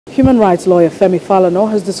Human rights lawyer Femi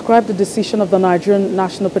Falana has described the decision of the Nigerian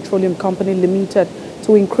National Petroleum Company Limited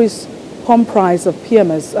to increase pump price of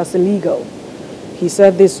PMS as illegal. He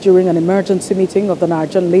said this during an emergency meeting of the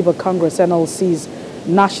Nigerian Labour Congress NLC's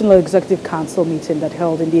National Executive Council meeting that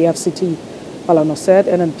held in the FCT. Falana said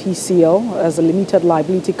NNPCL, as a limited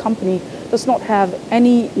liability company, does not have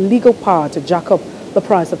any legal power to jack up the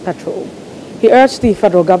price of petrol. He urged the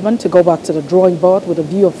federal government to go back to the drawing board with a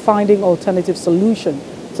view of finding alternative solutions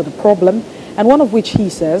to the problem, and one of which he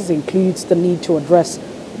says includes the need to address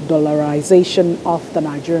dollarization of the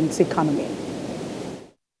Nigerian economy.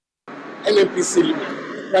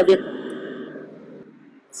 NNPCL, private company,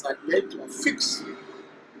 has agreed to fix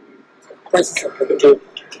the prices of petrol.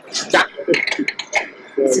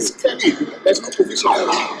 This is clearly there's no provision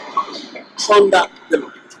under the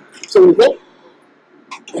law. So we hope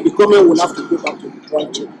that the government will have to go back to the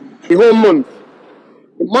drawing board. The whole month,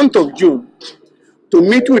 the month of June, to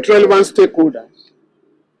meet with relevant stakeholders,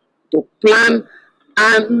 to plan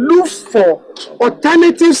and look for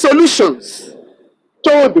alternative solutions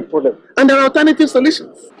to the problem. And there are alternative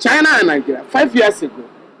solutions. China and Nigeria, 5 years ago,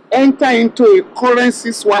 entered into a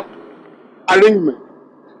currency swap arrangement,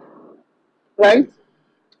 right?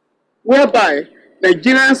 Whereby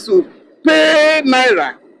Nigerians will pay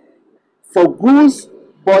Naira for goods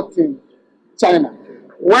bought in China,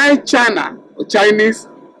 while China or Chinese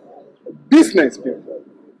business people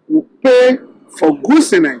will pay for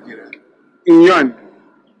goods in Nigeria in yuan.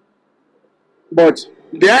 But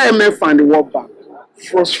the IMF and the World Bank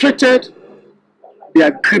frustrated the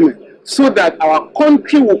agreement so that our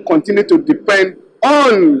country will continue to depend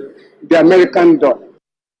on the American dollar.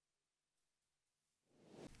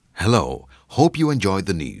 Hello, hope you enjoyed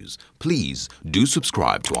the news. Please do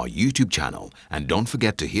subscribe to our YouTube channel and don't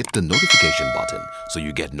forget to hit the notification button so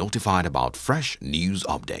you get notified about fresh news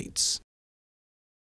updates.